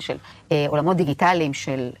עולמות, כן, של עולמות דיגיטליים,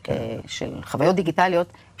 של חוויות דיגיטליות,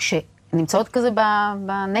 שנמצאות כזה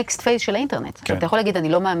בנקסט פייז של האינטרנט. אתה יכול להגיד, אני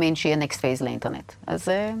לא מאמין שיהיה נקסט פייז לאינטרנט. אז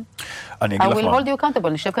I will hold you accountable,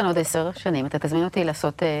 נשב כאן עוד 10 שנים, אתה תזמין אותי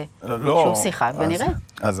לעשות שוב שיחה, ונראה.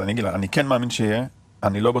 אז אני אגיד לך, אני כן מאמין שיהיה,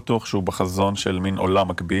 אני לא בטוח שהוא בחזון של מין עולם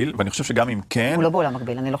מקביל, ואני חושב שגם אם כן... הוא לא בעולם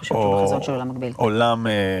מקביל, אני לא חושבת שהוא בחזון של עולם מקביל.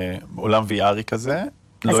 עולם VR כזה,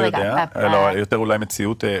 לא יודע, אלא יותר אולי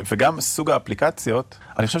מציאות, וגם סוג האפליקציות,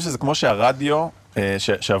 אני חושב שזה כמו שהרדיו,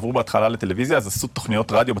 שעברו בהתחלה לטלוויזיה, אז עשו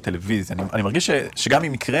תוכניות רדיו בטלוויזיה. אני מרגיש שגם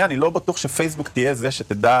אם יקרה, אני לא בטוח שפייסבוק תהיה זה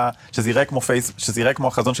שתדע, שזה ייראה כמו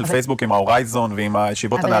החזון של פייסבוק עם ההורייזון ועם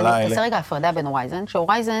הישיבות הנעלה האלה. אבל אני עושה רגע הפרדה בין הורייזון,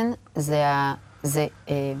 שהורייזון זה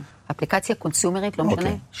אפליקציה קונסיומרית, לא משנה,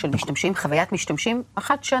 של משתמשים, חוויית משתמשים,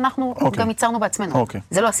 אחת שאנחנו גם ייצרנו בעצמנו.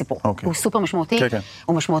 זה לא הסיפור. הוא סופר משמעותי.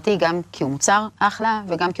 הוא משמעותי גם כי הוא מוצר אחלה,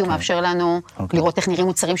 וגם כי הוא מאפשר לנו לראות איך נראים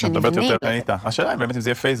מוצרים שנבנים. השאלה היא באמת אם זה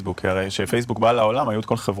יהיה פייסבוק, הרי שפייסבוק בא לעולם, היו את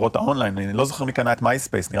כל חברות האונליין, אני לא זוכר מי קנה את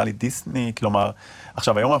מייספייס, נראה לי דיסני, כלומר,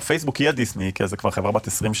 עכשיו היום הפייסוק יהיה דיסני, כי זה כבר חברה בת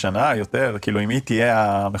 20 שנה יותר, כאילו אם היא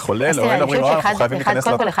תהיה המחולל, או אין אומרים, אנחנו חייבים להיכנס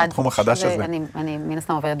לתחום החדש הזה. אני מן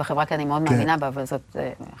הסתם עובדת בחברה, כי אני מאוד מאמינה בה, אבל זאת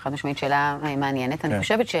חד משמעית שאלה מעניינת. אני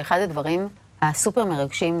חושבת שאחד הדברים הסופר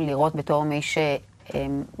מרגשים לראות בתור מי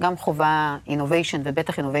שגם חובה innovation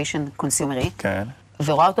ובטח innovation קונסיומרי,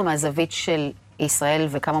 ורואה אותו מהזווית של ישראל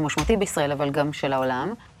וכמה משמעותי בישראל, אבל גם של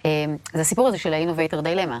העולם, זה הסיפור הזה של ה-innovator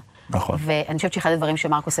דילמה. נכון. ואני חושבת שאחד הדברים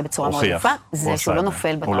שמרק עושה בצורה מאוד יפה, זה שהוא לא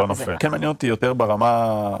נופל בטראפ הזה. כן, מעניין אותי יותר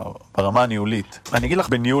ברמה הניהולית. אני אגיד לך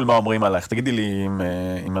בניהול מה אומרים עלייך, תגידי לי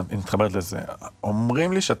אם את מתחברת לזה.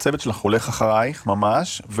 אומרים לי שהצוות שלך הולך אחרייך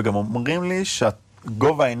ממש, וגם אומרים לי שאת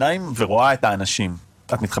גובה העיניים ורואה את האנשים.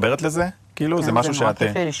 את מתחברת לזה? כאילו, זה משהו שאת... זה מאוד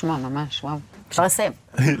כיף לי לשמוע, ממש, וואו. אפשר לסיים.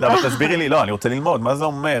 למה תסבירי לי, לא, אני רוצה ללמוד, מה זה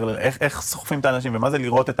אומר, איך סוחפים את האנשים, ומה זה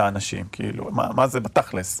לראות את האנשים, כאילו, מה זה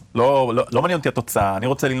בתכלס? לא מעניין אותי התוצאה, אני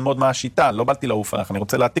רוצה ללמוד מה השיטה, לא באתי לעוף עליך, אני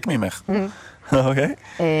רוצה להעתיק ממך. אוקיי?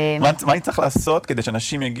 מה אני צריך לעשות כדי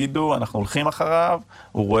שאנשים יגידו, אנחנו הולכים אחריו,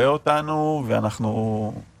 הוא רואה אותנו,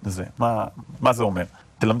 ואנחנו... זה, מה זה אומר?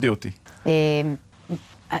 תלמדי אותי.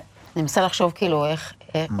 אני מנסה לחשוב כאילו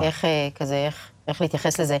איך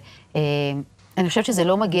להתייחס לזה. אני חושבת שזה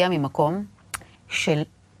לא מגיע ממקום של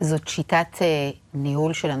זאת שיטת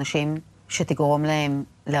ניהול של אנשים שתגרום להם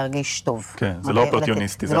להרגיש טוב. כן, זה לא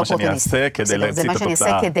אופורטיוניסטי, זה מה שאני אעשה כדי להמציא את התוצאה. זה מה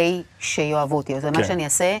שאני אעשה כדי שיאהבו אותי, זה מה שאני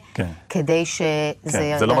אעשה כדי שזה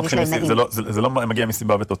ירגיש להם נעים. זה לא מגיע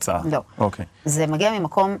מסיבה ותוצאה. לא. אוקיי. זה מגיע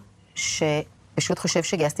ממקום שפשוט חושב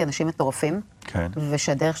שגייסתי אנשים מטורפים,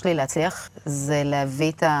 ושהדרך שלי להצליח זה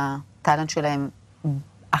להביא את הטלנט שלהם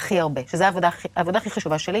הכי הרבה, שזו העבודה הכי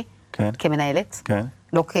חשובה שלי, כמנהלת,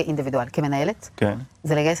 לא כאינדיבידואל, כמנהלת.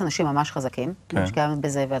 זה לגייס אנשים ממש חזקים, משקיעים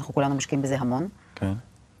בזה, ואנחנו כולנו משקיעים בזה המון.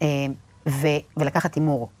 ולקחת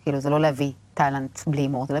אימור, כאילו זה לא להביא טלנט בלי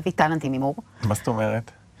אימור, זה להביא טלנט עם אימור. מה זאת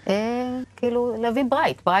אומרת? כאילו להביא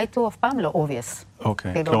ברייט הוא אף פעם לא obvious.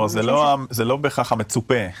 אוקיי, כלומר זה לא בהכרח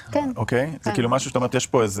המצופה, אוקיי? זה כאילו משהו שאתה אומרת, יש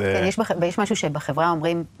פה איזה... כן, יש משהו שבחברה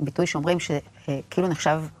אומרים, ביטוי שאומרים שכאילו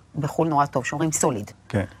נחשב בחול נורא טוב, שאומרים סוליד.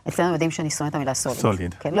 כן. אצלנו יודעים שאני שונאת המילה סוליד.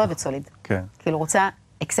 סוליד. כן, לא אוהבת סוליד. כן. כאילו רוצה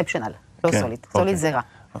אקספשנל, לא סוליד. סוליד זה רע.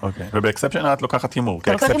 אוקיי, ובאקספשנל את לוקחת הימור.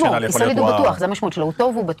 אתה לוקח הימור, כי סוליד הוא בטוח, זה המשמעות שלו, הוא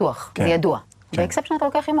טוב והוא בטוח, זה ידוע. באקספשנל אתה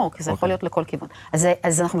לוקח הימור, כי זה יכול להיות לכל כיוון.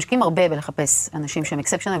 אז אנחנו משקיעים הרבה בלחפש אנשים שהם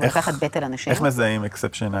אקספשנל ולקחת בית על אנשים. איך מזהים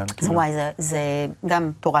אקספשנל? וואי, זה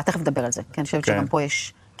גם תורה, תכף נדבר על זה. כי אני חושבת שגם פה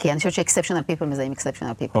יש... כי אני חושבת שאקספשנל פיפל מזהים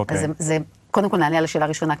אקספשנל פיפל. אז זה קודם כל נענה על השאלה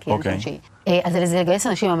הראשונה, כי אני חושבת שהיא. אז זה לגייס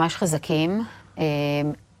אנשים ממש חזקים,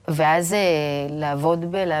 ואז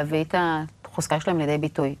לעבוד בלהביא את החוזקה שלהם לידי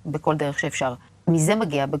ביטוי, בכל דרך שאפשר. מזה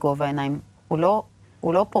מגיע בגובה העיניים. הוא לא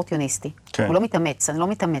אופורטיוניסטי, הוא לא מתאמץ, אני לא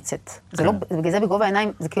מתאמצת. בגלל זה בגובה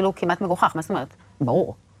העיניים זה כאילו כמעט מגוחך, מה זאת אומרת?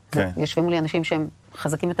 ברור. יושבים לי אנשים שהם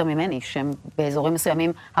חזקים יותר ממני, שהם באזורים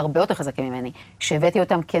מסוימים הרבה יותר חזקים ממני, שהבאתי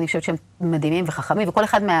אותם כי אני חושבת שהם מדהימים וחכמים, וכל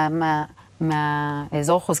אחד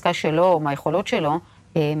מהאזור החוזקה שלו, מהיכולות שלו,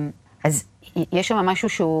 אז יש שם משהו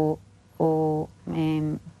שהוא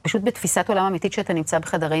פשוט בתפיסת עולם אמיתית שאתה נמצא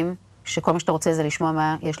בחדרים, שכל מה שאתה רוצה זה לשמוע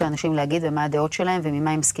מה יש לאנשים להגיד ומה הדעות שלהם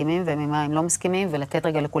וממה הם מסכימים וממה הם לא מסכימים, ולתת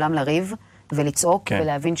רגע לכולם לריב ולצעוק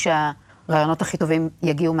ולהבין שהרעיונות הכי טובים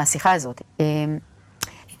יגיעו מהשיחה הזאת.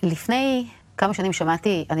 לפני כמה שנים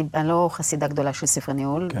שמעתי, אני לא חסידה גדולה של ספרי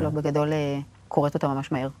ניהול, לא בגדול קוראת אותה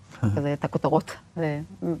ממש מהר, כזה את הכותרות,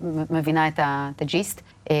 ומבינה את הג'יסט,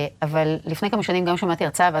 אבל לפני כמה שנים גם שמעתי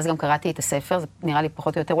הרצאה, ואז גם קראתי את הספר, זה נראה לי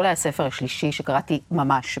פחות או יותר אולי הספר השלישי שקראתי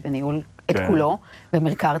ממש בניהול את כולו,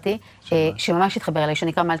 ומרקרתי, שממש התחבר אליי,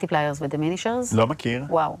 שנקרא Multipliers ו-Diminishers. לא מכיר.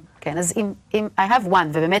 וואו, כן, אז אם I have one,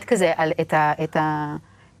 ובאמת כזה את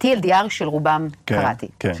TLDR של רובם קראתי,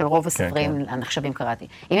 של רוב הספרים הנחשבים קראתי.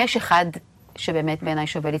 אם יש אחד שבאמת בעיניי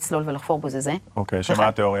שווה לצלול ולחפור בו, זה. אוקיי, שמה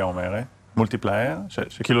התיאוריה אומרת? מולטיפלייר?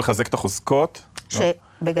 שכאילו לחזק את החוזקות?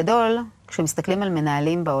 שבגדול, כשמסתכלים על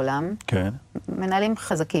מנהלים בעולם, מנהלים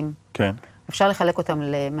חזקים. אפשר לחלק אותם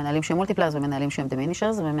למנהלים שהם מולטיפליירס ומנהלים שהם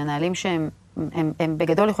דמינישרס, ומנהלים שהם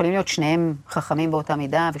בגדול יכולים להיות שניהם חכמים באותה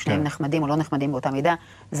מידה, ושניהם נחמדים או לא נחמדים באותה מידה.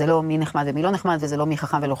 זה לא מי נחמד ומי לא נחמד, וזה לא מי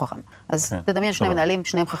חכם ולא חכם. אז תדמיין שני מנהלים,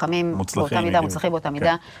 שניהם חכמים באותה מידה, מוצלחים באותה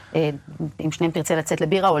מידה, אם שניהם תרצה לצאת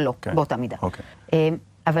לבירה או לא, באותה מידה.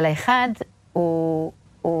 אבל האחד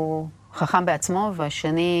הוא חכם בעצמו,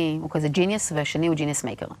 והשני הוא כזה ג'יניוס, והשני הוא ג'יניוס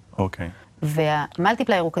מייקר.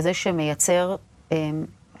 והמולטיפלייר הוא כזה שמייצר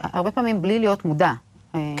הרבה פעמים בלי להיות מודע,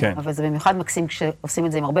 אבל זה במיוחד מקסים כשעושים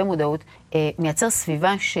את זה עם הרבה מודעות, מייצר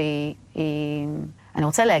סביבה שהיא, אני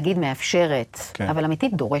רוצה להגיד מאפשרת, אבל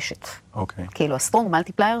אמיתית דורשת. כאילו, הסטרונג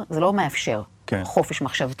מולטיפלייר זה לא מאפשר חופש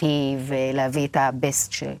מחשבתי ולהביא את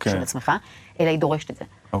הבסט של עצמך, אלא היא דורשת את זה.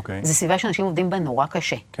 זו סביבה שאנשים עובדים בה נורא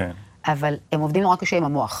קשה, אבל הם עובדים נורא קשה עם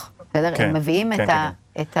המוח. הם מביאים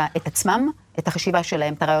את עצמם, את החשיבה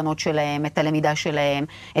שלהם, את הרעיונות שלהם, את הלמידה שלהם,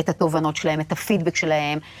 את התובנות שלהם, את הפידבק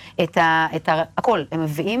שלהם, הכל. הם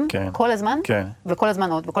מביאים כל הזמן, וכל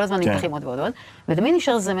הזמן עוד, וכל הזמן נמתחים עוד ועוד עוד.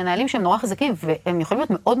 ודמינישר זה מנהלים שהם נורא חזקים, והם יכולים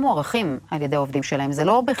להיות מאוד מוערכים על ידי העובדים שלהם. זה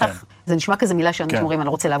לא בהכרח, זה נשמע כזה מילה שאנשים אומרים, אני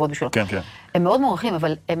לא רוצה לעבוד בשבילו. הם מאוד מוערכים,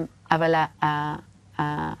 אבל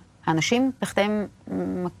האנשים תחתיהם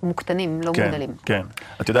מוקטנים, לא מודלים. כן.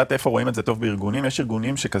 את יודעת איפה רואים את זה טוב בארגונים? יש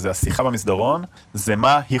ארגונים שכזה, השיחה במסדרון, זה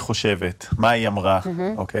מה היא חושבת, מה היא אמרה,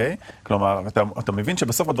 אוקיי? כלומר, אתה מבין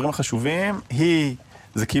שבסוף הדברים החשובים,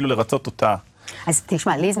 זה כאילו לרצות אותה. אז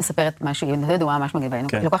תשמע, ליז מספרת משהו, היא נותנת דוגמה ממש מגניבה, היא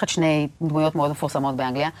לוקחת שני דמויות מאוד מפורסמות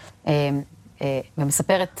באנגליה,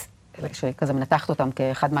 ומספרת, שכזה מנתחת אותם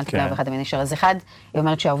כאחד מולטיפלייר ואחד דמינישר. אז אחד, היא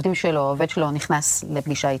אומרת שהעובדים שלו, העובד שלו נכנס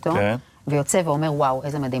לפגישה איתו, ויוצא ואומר, וואו,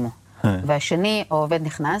 איזה מדהים הוא. והשני, העובד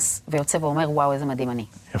נכנס, ויוצא ואומר, וואו, איזה מדהים אני.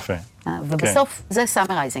 יפה. ובסוף, זה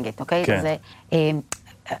summarizing it, אוקיי?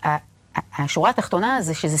 השורה התחתונה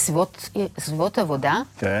זה שזה סביבות עבודה,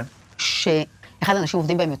 שאחד האנשים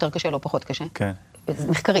עובדים בהם יותר קשה, לא פחות קשה.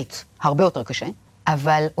 מחקרית, הרבה יותר קשה,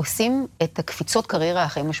 אבל עושים את הקפיצות קריירה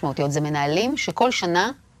הכי משמעותיות. זה מנהלים שכל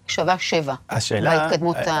שנה שווה 7. השאלה,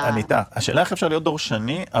 בהתקדמות אני איתך, השאלה איך אפשר להיות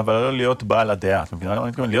דורשני, אבל לא להיות בעל הדעה.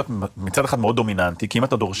 להיות מצד אחד מאוד דומיננטי, כי אם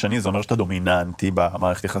אתה דורשני, זה אומר שאתה דומיננטי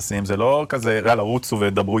במערכת יחסים, זה לא כזה, יאללה, רוצו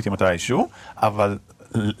ודברו איתי מתישהו, אבל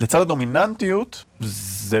לצד הדומיננטיות,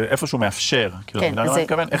 זה איפשהו מאפשר. כן,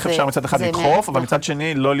 איך אפשר מצד אחד לדחוף, אבל מצד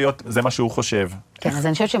שני לא להיות, זה מה שהוא חושב. כן, אז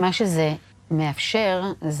אני חושבת שמה שזה מאפשר,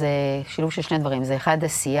 זה שילוב של שני דברים. זה אחד,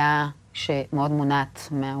 עשייה שמאוד מונעת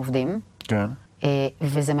מהעובדים. כן.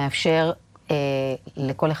 וזה מאפשר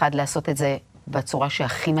לכל אחד לעשות את זה בצורה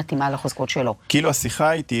שהכי מתאימה לחוזקות שלו. כאילו השיחה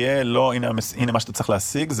היא תהיה לא, הנה מה שאתה צריך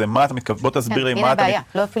להשיג, זה מה אתה מתכוון, בוא תסביר לי מה אתה... הנה הבעיה,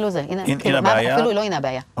 לא אפילו זה. הנה הבעיה. אפילו לא הנה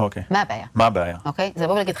הבעיה. אוקיי. מה הבעיה? מה הבעיה? אוקיי? זה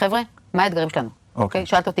לבוא ולהגיד, חבר'ה, מה האתגרים שלנו? אוקיי.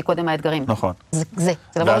 שאלת אותי קודם מה האתגרים. נכון. זה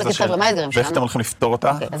לבוא ולהגיד, חבר'ה, מה האתגרים שלנו? ואיך אתם הולכים לפתור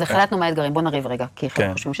אותה? אז החלטנו מה האתגרים, בוא נריב רגע, כי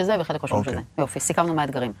חלק חושבים שזה וחלק חושבים שזה. יופי, סיכמנו מה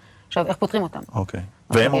האתגרים. עכשיו, איך פותרים אותם? אוקיי.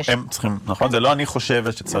 והם צריכים, נכון? זה לא אני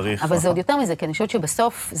חושבת שצריך. אבל זה עוד יותר מזה, כי אני חושבת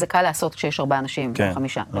שבסוף זה קל לעשות כשיש 4 אנשים,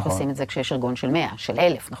 5. איך עושים את זה כשיש ארגון של 100, של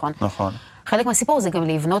 1,000, נכון? נכון. חלק מהסיפור זה גם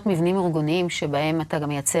לבנות מבנים ארגוניים שבהם אתה גם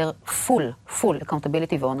מייצר full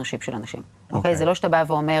accountability ו-ownership של אנשים. אוקיי? זה לא שאתה בא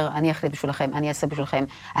ואומר, אני אחליט בשבילכם, אני אעשה בשבילכם,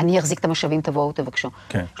 אני אחזיק את המשאבים, תבואו, תבקשו.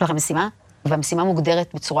 יש לכם משימה, והמשימה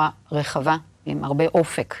מוגדרת בצורה רחבה, עם הרבה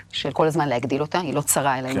אופק של כל הזמן להגדיל אותה, היא לא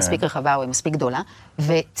צרה, אלא היא מספיק רחבה או היא מספיק גדולה,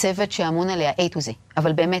 וצוות שאמון עליה A to Z,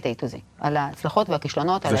 אבל באמת A to Z, על ההצלחות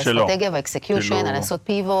והכישלונות, על האסטרטגיה והאקסקיושן, על לעשות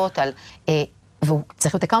פיבוט, והוא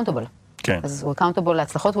צריך להיות accountable. כן. אז הוא accountable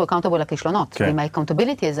להצלחות והוא accountable לכישלונות. כן. ועם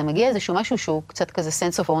ה-accountability הזה מגיע איזשהו משהו שהוא קצת כזה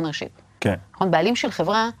sense of ownership. כן. נכון? בעלים של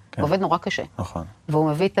חברה עובד נורא קשה. נכון. והוא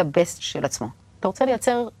מביא את הבסט של עצמו. אתה רוצה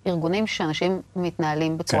לייצר ארגונים שאנשים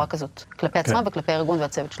מתנהלים בצורה כזאת, כלפי עצמם וכלפי הארגון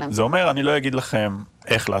והצוות שלהם. זה אומר, אני לא אגיד לכם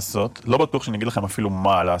איך לעשות, לא בטוח שאני אגיד לכם אפילו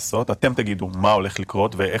מה לעשות, אתם תגידו מה הולך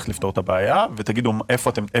לקרות ואיך לפתור את הבעיה, ותגידו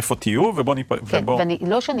איפה תהיו, ובוא כן,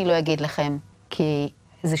 לא שאני לא אגיד לכם, כי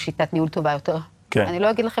זו שיטת ניהול טובה יותר. כן. אני לא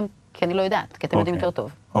אגיד לכם, כי אני לא יודעת, כי אתם יודעים יותר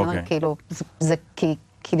טוב. אוקיי. כאילו, זה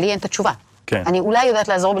כי לי אין את התשובה. כן. אני אולי יודעת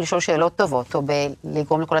לעזור בלשאול שאלות טובות, או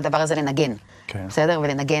לגרום לכל הדבר הזה לנגן. כן. בסדר?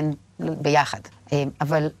 ולנגן ביחד.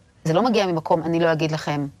 אבל זה לא מגיע ממקום, אני לא אגיד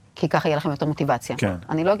לכם, כי ככה יהיה לכם יותר מוטיבציה. כן.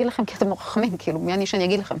 אני לא אגיד לכם כי אתם מוכחמים, כאילו, מי אני שאני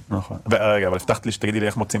אגיד לכם? נכון. רגע, אבל הבטחת לי שתגידי לי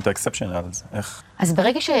איך מוצאים את האקספשנלס, איך... אז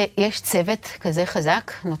ברגע שיש צוות כזה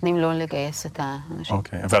חזק, נותנים לו לגייס את האנשים.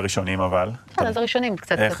 אוקיי, והראשונים אבל? כן, אז הראשונים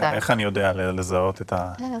קצת... איך אני יודע לזהות את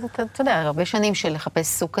ה... אתה יודע, הרבה שנים של לחפש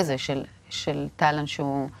סוג כזה של טלנט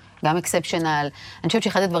שהוא גם אקספשנל. אני חושבת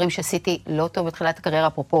שאחד הדברים שעשיתי לא טוב בתחילת הקריירה,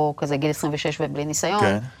 אפרופו כזה גיל 26 ובלי ניסיון,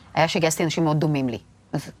 היה שגייסתי אנשים מאוד דומים לי.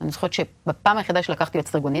 אז אני זוכרת שבפעם היחידה שלקחתי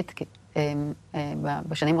יועצת ארגונית,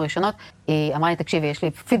 בשנים הראשונות, היא אמרה לי, תקשיבי, יש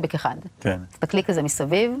לי פידבק אחד. כן. תסתכלי כזה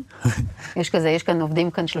מסביב, יש כאן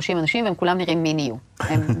עובדים כאן 30 אנשים, והם כולם נראים מין יהיו.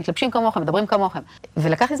 הם מתלבשים כמוכם, מדברים כמוכם.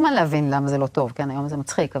 ולקח לי זמן להבין למה זה לא טוב, כן, היום זה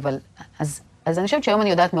מצחיק, אבל... אז אני חושבת שהיום אני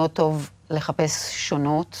יודעת מאוד טוב לחפש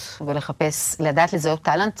שונות, ולחפש, לדעת לזהות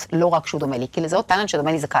טלנט, לא רק שהוא דומה לי, כי לזהות טלנט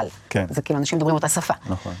שדומה לי זה קל. כן. זה כאילו אנשים מדברים אותה שפה.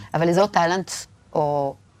 נכון. אבל לזהות טלנט,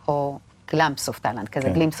 או גלאמפס אוף טלנט, כזה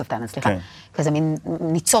גלימפס אוף טלנט, סליחה. כזה מין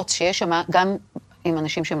ניצוץ שיש שם גם עם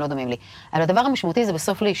אנשים שהם לא דומים לי. אבל הדבר המשמעותי זה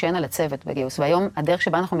בסוף להישען על הצוות בגיוס, והיום הדרך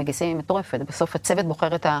שבה אנחנו מגייסים היא מטורפת, בסוף הצוות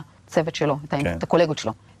בוחר את הצוות שלו, את הקולגות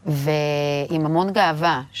שלו. ועם המון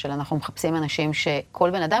גאווה של אנחנו מחפשים אנשים שכל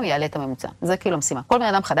בן אדם יעלה את הממוצע. זה כאילו המשימה. כל בן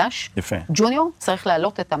אדם חדש, ג'וניור, צריך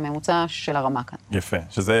להעלות את הממוצע של הרמה כאן. יפה,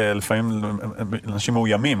 שזה לפעמים אנשים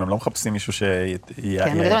מאוימים, הם לא מחפשים מישהו שיהיה...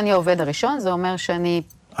 כן, בגדול אני העובד הראשון, זה אומר שאני...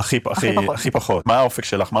 הכי פחות. מה האופק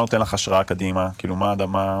שלך? מה נותן לך השראה קדימה? כאילו,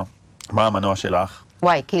 מה המנוע שלך?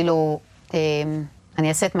 וואי, כאילו, אני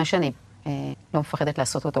אעשה את מה שאני לא מפחדת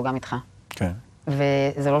לעשות אותו גם איתך. כן.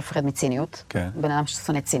 וזה לא לפחד מציניות. כן. בן אדם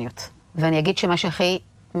ששונא ציניות. ואני אגיד שמה שהכי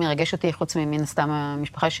מרגש אותי, חוץ מן הסתם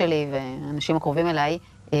המשפחה שלי והאנשים הקרובים אליי,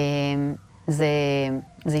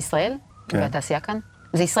 זה ישראל, והתעשייה כאן.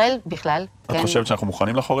 זה ישראל בכלל. את חושבת שאנחנו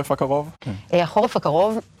מוכנים לחורף הקרוב? החורף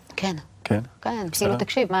הקרוב, כן. כן? כן, כאילו,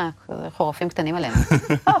 תקשיב, מה, חורפים קטנים עלינו.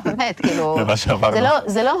 באמת, כאילו... זה מה שעברנו.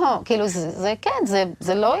 זה לא, כאילו, זה כן,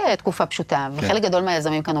 זה לא יהיה תקופה פשוטה, וחלק גדול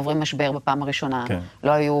מהיזמים כאן עוברים משבר בפעם הראשונה.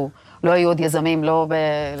 לא היו עוד יזמים,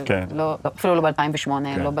 אפילו לא ב-2008,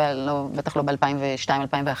 בטח לא ב-2002,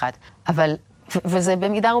 2001, אבל... וזה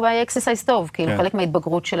במידה רבה אקסרסייז טוב, כאילו חלק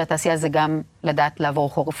מההתבגרות של התעשייה זה גם לדעת לעבור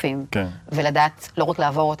חורפים, ולדעת לא רק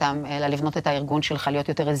לעבור אותם, אלא לבנות את הארגון שלך, להיות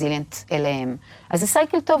יותר רזיליאנט אליהם. אז זה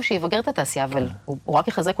סייקל טוב שיבגר את התעשייה, אבל הוא רק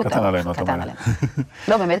יחזק אותם. קטן עלינו, אתה אומר.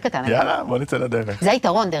 לא, באמת קטן עלינו. יאללה, בוא נצא לדרך. זה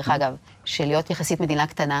היתרון, דרך אגב, של להיות יחסית מדינה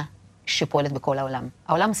קטנה שפועלת בכל העולם.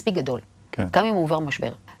 העולם מספיק גדול, גם אם הוא עובר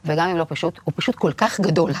משבר, וגם אם לא פשוט, הוא פשוט כל כך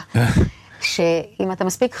גדול. שאם אתה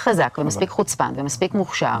מספיק חזק ומספיק חוצפן ומספיק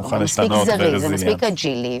מוכשר, ומספיק זריז ומספיק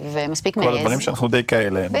אג'ילי ומספיק מעז. כל הדברים שאנחנו די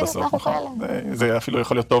כאלה בסוף, נכון? זה אפילו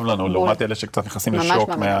יכול להיות טוב לנו, לעומת אלה שקצת נכנסים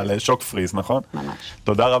לשוק פריז, נכון? ממש.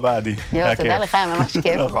 תודה רבה, עדי. תודה לך, היה ממש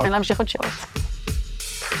כיף. אני להמשיך עוד שעות.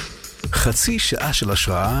 חצי שעה של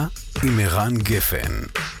השראה עם ערן גפן.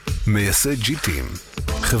 מייסד ג'יטים,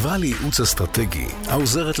 חברה לייעוץ אסטרטגי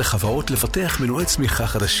העוזרת לחברות לפתח מנועי צמיחה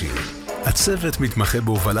חדשים. הצוות מתמחה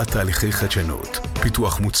בהובלת תהליכי חדשנות,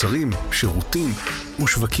 פיתוח מוצרים, שירותים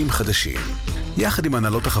ושווקים חדשים. יחד עם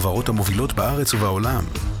הנהלות החברות המובילות בארץ ובעולם,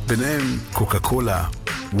 ביניהם קוקה קולה,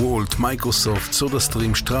 וולט, מייקרוסופט, סודה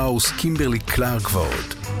סטרים, שטראוס, קימברלי קלארק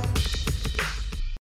ועוד.